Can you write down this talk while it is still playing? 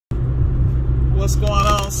What's going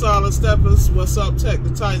on, Solid Steppers? What's up, Tech the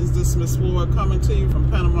Titans? This is Miss Ward coming to you from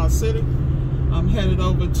Panama City. I'm headed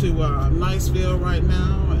over to Niceville right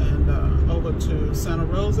now and over to Santa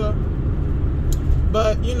Rosa.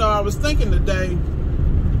 But, you know, I was thinking today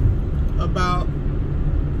about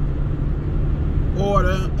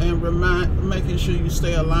order and making sure you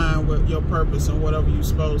stay aligned with your purpose and whatever you're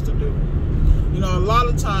supposed to do. You know, a lot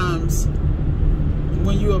of times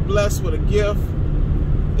when you are blessed with a gift,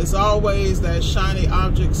 it's always that shiny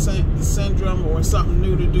object syndrome or something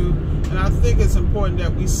new to do. And I think it's important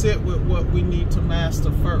that we sit with what we need to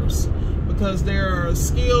master first, because there are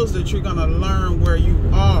skills that you're going to learn where you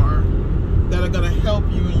are that are going to help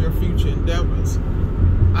you in your future endeavors.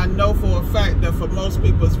 I know for a fact that for most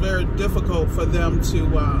people it's very difficult for them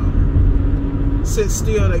to sit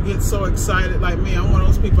still. They get so excited. Like me, I'm one of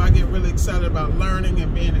those people, I get really excited about learning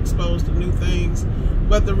and being exposed to new things.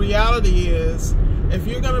 But the reality is, if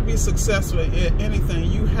you're going to be successful at anything,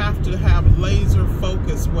 you have to have laser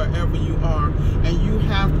focus wherever you are, and you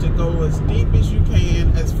have to go as deep as you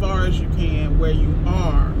can, as far as you can, where you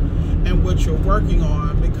are and what you're working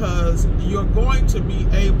on, because you're going to be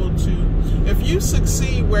able to, if you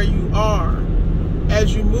succeed where you are,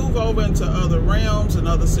 as you move over into other realms and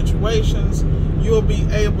other situations, you'll be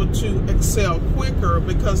able to excel quicker,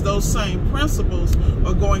 because those same principles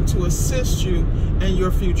are going to assist you in your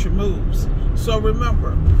future moves. So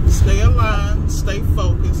remember, stay aligned, stay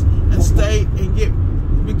focused,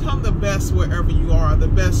 and become the best wherever you are, the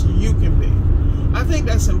best you can be. I think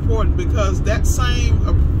that's important, because that same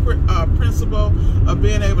principle of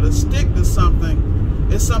being able to stick to something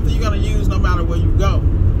is something you're going to use no matter where you go.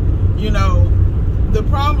 You know, the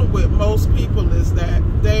problem with most people is that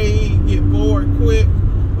they get bored quick.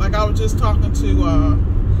 Like I was just talking to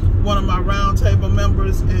one of my roundtable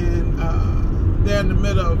members, and they're in the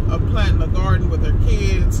middle of planting a garden with their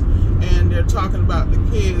kids, and they're talking about the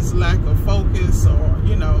kids' lack of focus, or,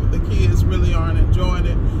 you know, the kids really aren't enjoying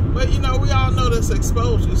it. But, you know, we all know this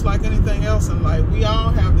exposure. It's like anything else in life. We all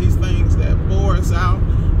have these things that bore us out,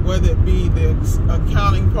 whether it be the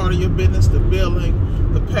accounting part of your business, the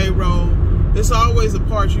billing, the payroll. It's always a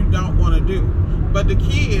part you don't want to do. But the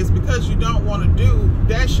key is, because you don't want to do,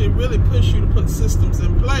 that should really push you to put systems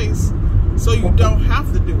in place so you don't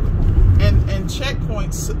have to do it. And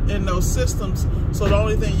checkpoints in those systems, so the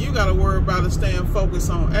only thing you got to worry about is staying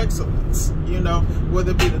focused on excellence, you know,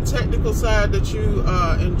 whether it be the technical side that you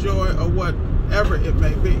enjoy or whatever it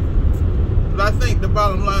may be. But I think the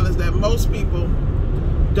bottom line is that most people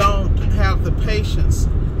don't have the patience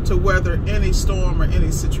to weather any storm or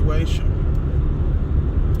any situation.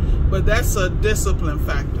 But that's a discipline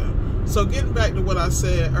factor. So getting back to what I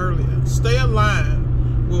said earlier, stay aligned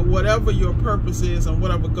with whatever your purpose is and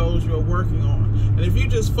whatever goals you're working on. And if you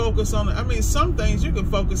just focus on it, I mean, some things you can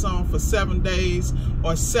focus on for 7 days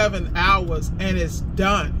or 7 hours and it's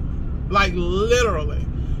done, like literally.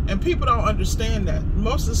 And people don't understand that.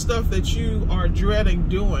 Most of the stuff that you are dreading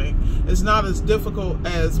doing is not as difficult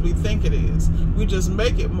as we think it is. We just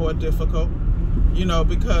make it more difficult, you know,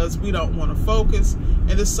 because we don't want to focus,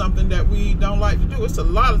 and it's something that we don't like to do. It's a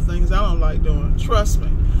lot of things I don't like doing, trust me.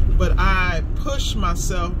 But I push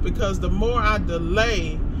myself, because the more I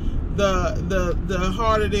delay, the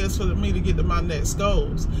harder it is for me to get to my next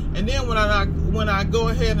goals. And then when I go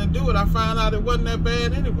ahead and do it, I find out it wasn't that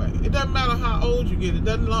bad anyway. It doesn't matter how old you get. It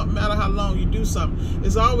doesn't matter how long you do something.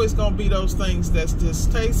 It's always going to be those things that's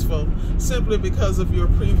distasteful, simply because of your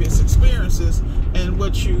previous experiences and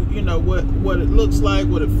what you know, what it looks like,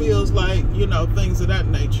 what it feels like, you know, things of that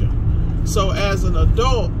nature. So as an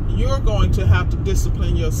adult, you're going to have to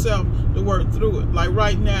discipline yourself to work through it. Like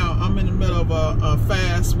right now, I'm in the middle of a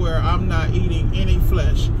fast where I'm not eating any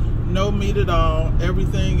flesh, no meat at all.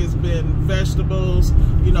 Everything has been vegetables,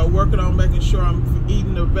 you know, working on making sure I'm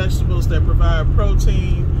eating the vegetables that provide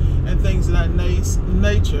protein and things of that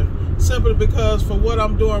nature. Simply because for what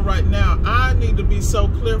I'm doing right now, I need to be so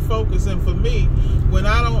clear focused. And for me, when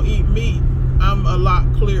I don't eat meat, I'm a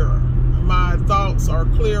lot clearer. My thoughts are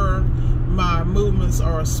clearer. My movements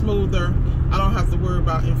are smoother. I don't have to worry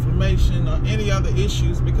about inflammation or any other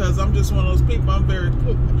issues, because I'm just one of those people. I'm very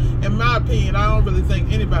cool. In my opinion, I don't really think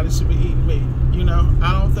anybody should be eating meat. You know,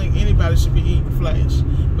 I don't think anybody should be eating flesh.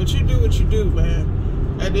 But you do what you do,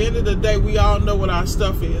 man. At the end of the day, we all know what our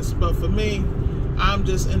stuff is. But for me, I'm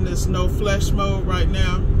just in this no flesh mode right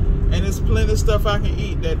now. And there's plenty of stuff I can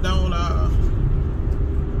eat that don't,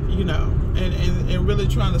 you know, and really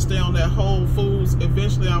trying to stay on that whole foods.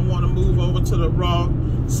 Eventually I want to move over to the raw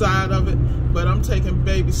side of it, but I'm taking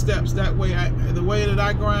baby steps. That way, the way that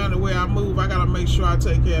I grind, the way I move, I gotta make sure I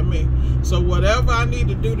take care of me. So whatever I need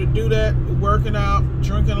to do that, working out,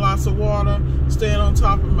 drinking lots of water, staying on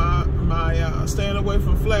top of my staying away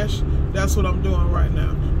from flesh, that's what I'm doing right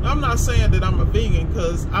now. I'm not saying that I'm a vegan,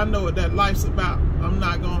 because I know what that life's about. I'm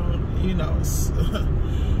not gonna, you know,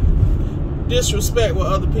 disrespect what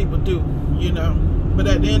other people do, you know. But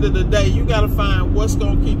at the end of the day, you got to find what's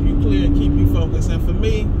going to keep you clear and keep you focused. And for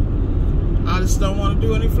me, I just don't want to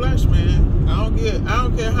do any flesh, man. I don't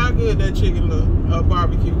care how good that chicken look,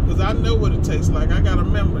 barbecue, because I know what it tastes like. I got to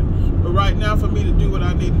remember it. But right now, for me to do what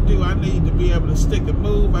I need to do, I need to be able to stick and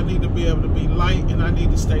move. I need to be able to be light, and I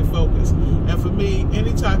need to stay focused. And for me,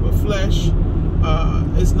 any type of flesh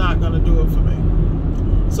is not going to do it for me.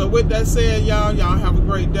 So with that said, y'all have a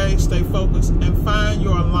great day. Stay focused and find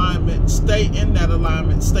your alignment. Stay in that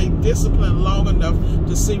alignment. Stay disciplined long enough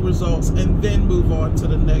to see results, and then move on to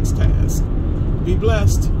the next task. Be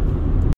blessed.